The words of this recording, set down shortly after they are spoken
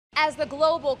As the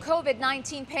global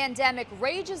COVID-19 pandemic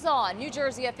rages on, New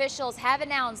Jersey officials have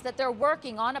announced that they're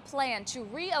working on a plan to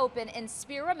reopen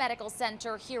Inspira Medical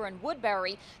Center here in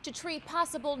Woodbury to treat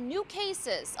possible new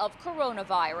cases of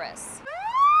coronavirus.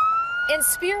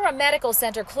 Inspira Medical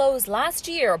Center closed last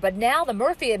year, but now the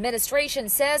Murphy administration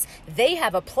says they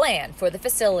have a plan for the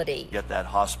facility. Get that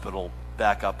hospital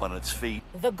back up on its feet.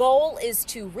 The goal is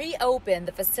to reopen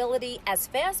the facility as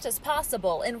fast as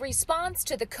possible in response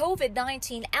to the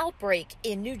COVID-19 outbreak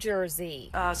in New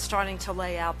Jersey. Starting to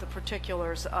lay out the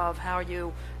particulars of how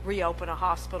you reopen a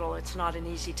hospital. It's not an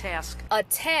easy task. A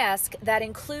task that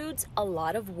includes a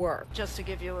lot of work. Just to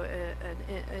give you an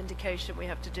indication, we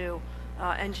have to do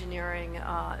engineering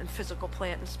and physical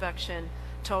plant inspection,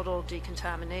 total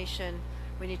decontamination.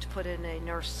 We need to put in a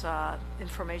nurse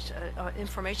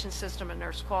information system, a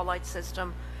nurse call light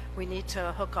system. We need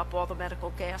to hook up all the medical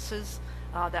gases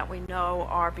that we know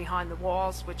are behind the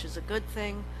walls, which is a good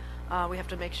thing. We have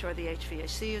to make sure the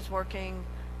HVAC is working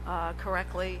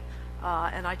correctly.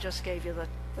 And I just gave you the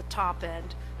top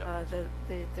end.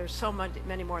 There's so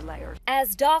many more layers.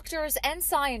 As doctors and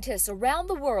scientists around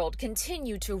the world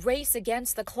continue to race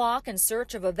against the clock in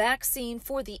search of a vaccine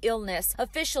for the illness,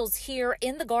 officials here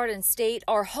in the Garden State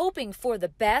are hoping for the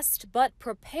best but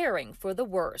preparing for the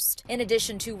worst. In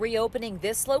addition to reopening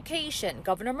this location,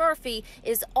 Governor Murphy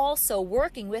is also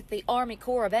working with the Army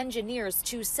Corps of Engineers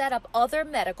to set up other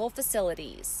medical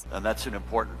facilities. And that's an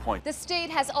important point. The state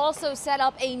has also set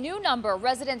up a new number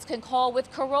residents can call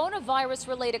with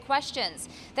coronavirus-related questions.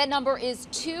 That number is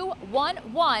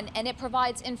 211, and it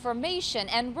provides information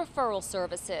and referral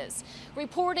services.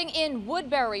 Reporting in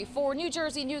Woodbury for New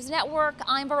Jersey News Network,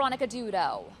 I'm Veronica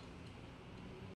Dudo.